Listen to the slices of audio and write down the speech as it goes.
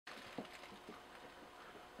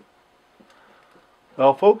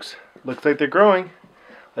Well, folks, looks like they're growing.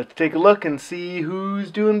 Let's take a look and see who's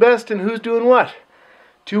doing best and who's doing what.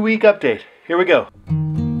 2-week update. Here we go.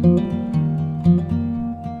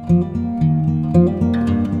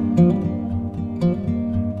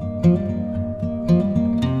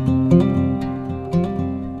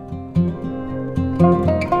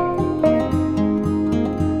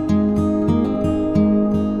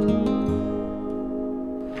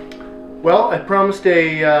 Well, I promised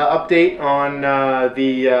a update on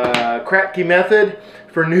the Kratky method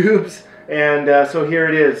for noobs, and so here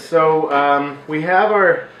it is. So we have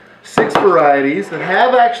our 6 varieties that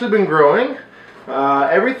have actually been growing.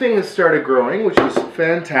 Everything has started growing, which is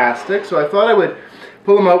fantastic. So I thought I would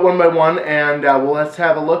pull them out one by one, and well, let's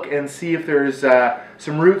have a look and see if there's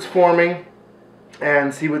some roots forming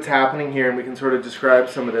and see what's happening here, and we can sort of describe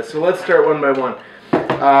some of this. So let's start one by one.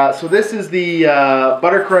 So this is the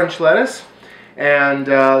butter crunch lettuce, and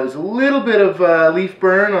there's a little bit of leaf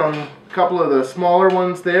burn on a couple of the smaller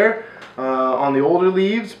ones there on the older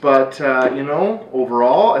leaves, but you know,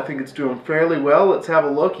 overall I think it's doing fairly well. Let's have a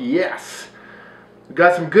look. Yes, we've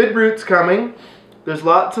got some good roots coming. There's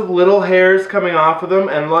lots of little hairs coming off of them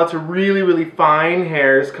and lots of really fine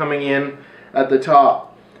hairs coming in at the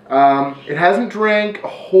top. It hasn't drank a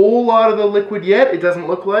whole lot of the liquid yet, it doesn't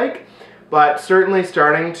look like, but certainly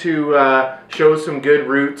starting to show some good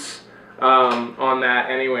roots on that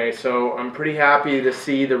anyway. So I'm pretty happy to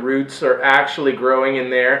see the roots are actually growing in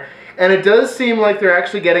there. And it does seem like they're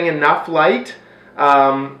actually getting enough light,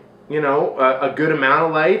 you know, a good amount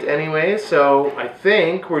of light anyway. So I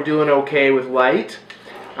think we're doing okay with light.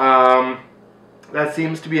 That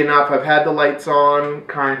seems to be enough. I've had the lights on,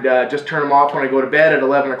 kind of just turn them off when I go to bed at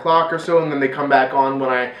 11 o'clock or so, and then they come back on when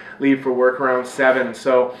I leave for work around 7.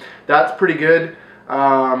 So that's pretty good.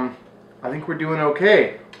 I think we're doing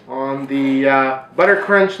okay. On the butter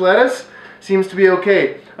crunch lettuce, seems to be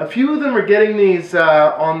okay. A few of them are getting these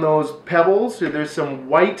on those pebbles. So there's some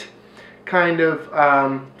white kind of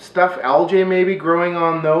stuff, algae maybe, growing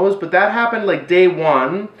on those, but that happened like day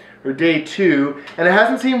 1 or day 2, and it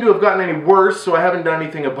hasn't seemed to have gotten any worse, so I haven't done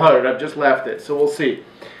anything about it. I've just left it, so we'll see.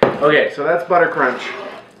 Okay, so that's butter crunch.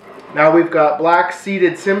 Now we've got black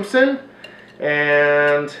seeded Simpson,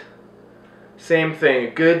 and same thing,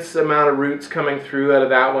 a good amount of roots coming through out of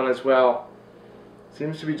that one as well.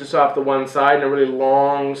 Seems to be just off the one side, and really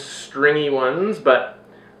long, stringy ones, but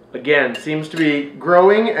again, seems to be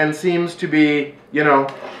growing and seems to be, you know,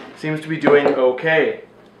 seems to be doing okay.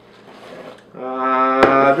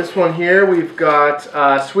 This one here, we've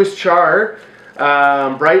got Swiss chard,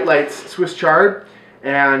 Bright Lights Swiss chard,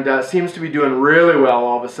 and seems to be doing really well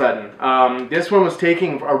all of a sudden. This one was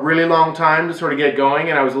taking a really long time to sort of get going,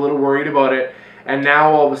 and I was a little worried about it. And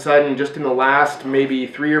now all of a sudden, just in the last maybe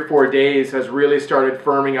 3 or 4 days, has really started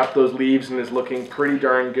firming up those leaves and is looking pretty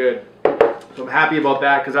darn good. So I'm happy about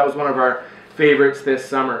that, because that was one of our favorites this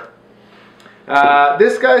summer.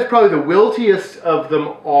 This guy's probably the wiltiest of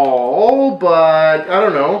them all, but I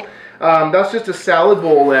don't know. That's just a salad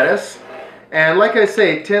bowl lettuce. And like I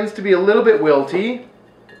say, it tends to be a little bit wilty.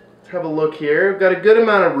 Let's have a look here. We've got a good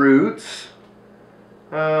amount of roots.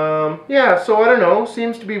 Yeah, so I don't know.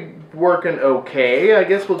 Seems to be working okay. I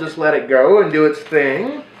guess we'll just let it go and do its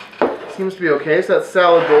thing. Seems to be okay. So that's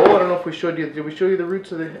salad bowl. I don't know if we showed you. Did we show you the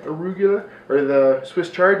roots of the arugula or the Swiss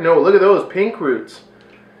chard? No, look at those pink roots.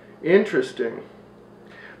 Interesting.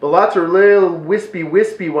 But lots of little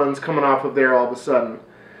wispy ones coming off of there all of a sudden,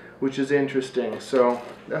 which is interesting. So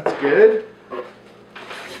that's good.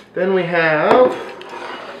 Then we have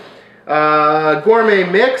gourmet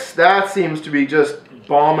mix. That seems to be just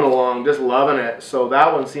bombing along, just loving it. So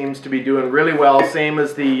that one seems to be doing really well. Same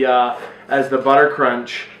as the butter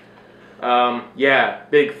crunch. Yeah,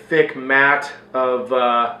 big thick mat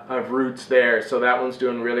of roots there. So that one's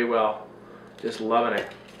doing really well. Just loving it.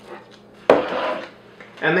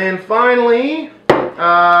 And then finally,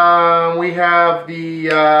 we have the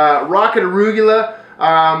rocket arugula.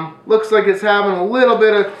 Looks like it's having a little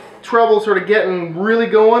bit of trouble sort of getting really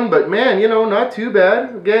going, but man, you know, not too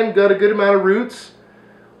bad. Again, got a good amount of roots.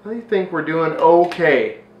 I think we're doing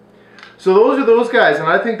okay. So those are those guys, and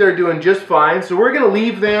I think they're doing just fine. So we're going to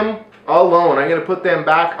leave them alone. I'm going to put them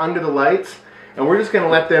back under the lights, and we're just going to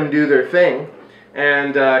let them do their thing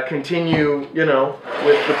and continue, you know,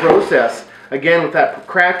 with the process. Again, with that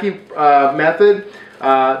Kratky method,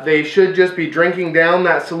 they should just be drinking down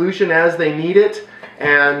that solution as they need it,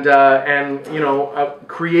 and you know,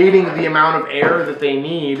 creating the amount of air that they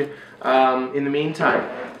need in the meantime.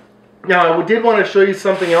 Now, I did want to show you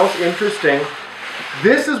something else interesting.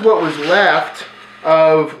 This is what was left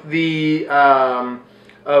of the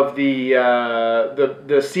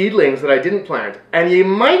the seedlings that I didn't plant. And you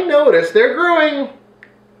might notice they're growing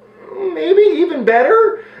maybe even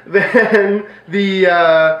better than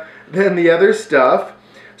the other stuff.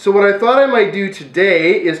 So what I thought I might do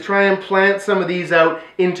today is try and plant some of these out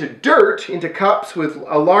into dirt, into cups with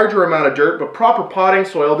a larger amount of dirt, but proper potting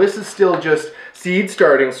soil. This is still just seed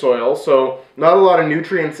starting soil, so not a lot of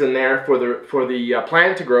nutrients in there for the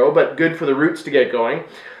plant to grow, but good for the roots to get going.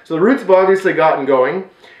 So the roots have obviously gotten going,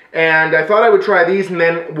 and I thought I would try these, and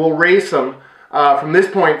then we'll race them from this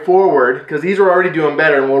point forward, because these are already doing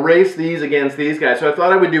better, and we'll race these against these guys. So I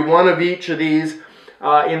thought I would do one of each of these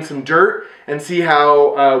in some dirt and see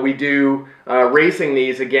how we do racing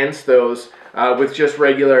these against those with just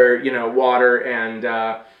regular, you know, water and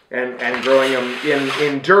growing them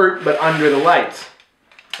in dirt but under the lights.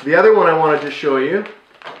 The other one I wanted to show you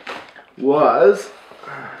was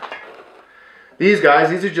these guys.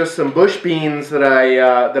 These are just some bush beans that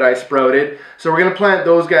I sprouted. So we're going to plant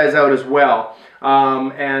those guys out as well.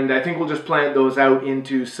 And I think we'll just plant those out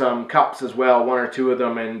into some cups as well, one or two of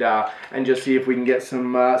them, and just see if we can get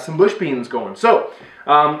some bush beans going. So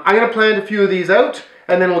I'm going to plant a few of these out,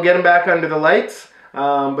 and then we'll get them back under the lights.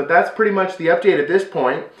 But that's pretty much the update at this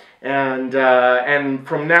point. And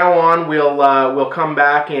from now on, we'll come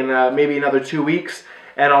back in maybe another 2 weeks,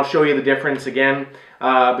 and I'll show you the difference again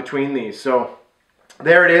between these. So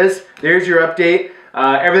there it is. There's your update.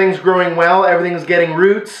 Everything's growing well. Everything's getting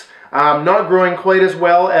roots. Not growing quite as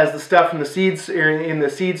well as the stuff in the seeds in the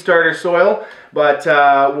seed starter soil, but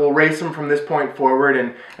we'll race them from this point forward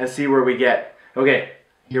and see where we get. Okay,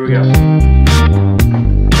 here we go.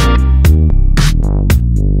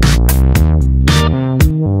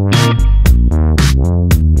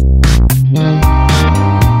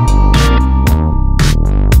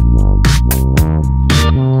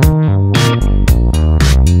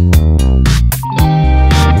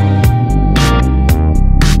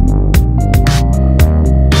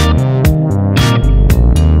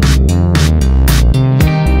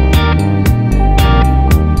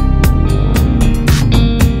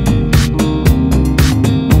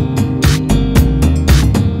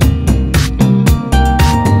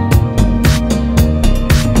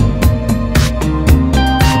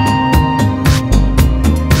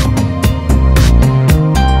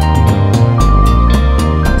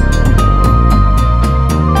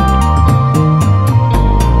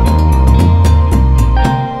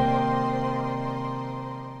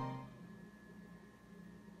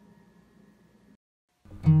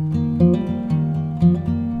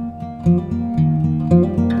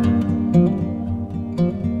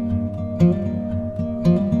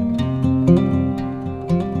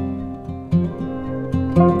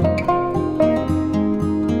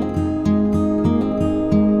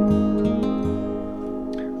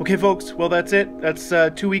 Okay folks, well that's it. That's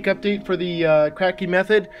a 2-week update for the Kratky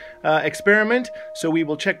method experiment. So we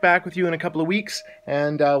will check back with you in a couple of weeks,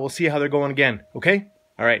 and we'll see how they're going again. Okay?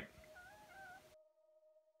 All right.